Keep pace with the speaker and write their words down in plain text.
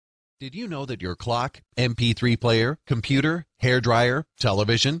Did you know that your clock, MP3 player, computer, hairdryer,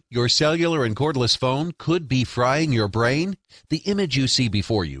 television, your cellular and cordless phone could be frying your brain? The image you see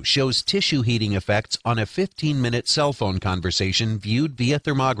before you shows tissue heating effects on a 15-minute cell phone conversation viewed via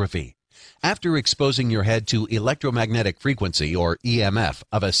thermography. After exposing your head to electromagnetic frequency, or EMF,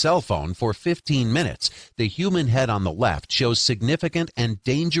 of a cell phone for 15 minutes, the human head on the left shows significant and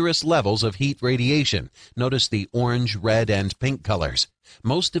dangerous levels of heat radiation. Notice the orange, red, and pink colors.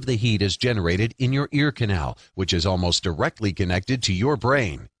 Most of the heat is generated in your ear canal, which is almost directly connected to your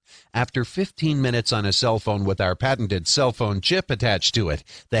brain. After 15 minutes on a cell phone with our patented cell phone chip attached to it,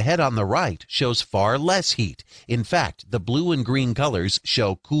 the head on the right shows far less heat. In fact, the blue and green colors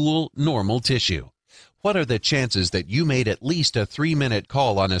show cool, normal tissue. What are the chances that you made at least a 3-minute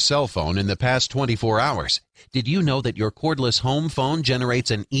call on a cell phone in the past 24 hours? Did you know that your cordless home phone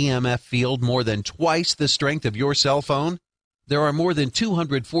generates an EMF field more than twice the strength of your cell phone? There are more than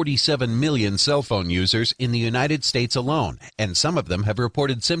 247 million cell phone users in the United States alone, and some of them have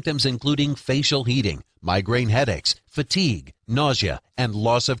reported symptoms including facial heating, migraine headaches, fatigue, nausea, and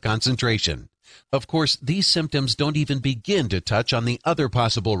loss of concentration. Of course, these symptoms don't even begin to touch on the other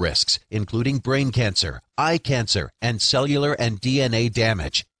possible risks, including brain cancer, eye cancer, and cellular and DNA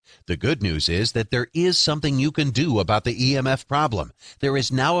damage. The good news is that there is something you can do about the EMF problem. There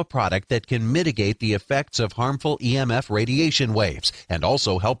is now a product that can mitigate the effects of harmful EMF radiation waves and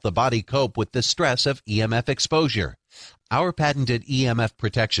also help the body cope with the stress of EMF exposure. Our patented EMF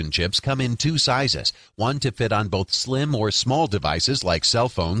protection chips come in 2 sizes, one to fit on both slim or small devices like cell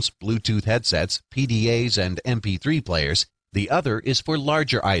phones, Bluetooth headsets, PDAs, and MP3 players. The other is for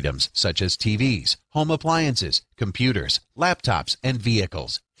larger items such as TVs, home appliances, computers, laptops, and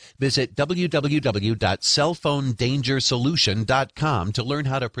vehicles. Visit www.cellphonedangersolution.com to learn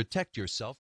how to protect yourself.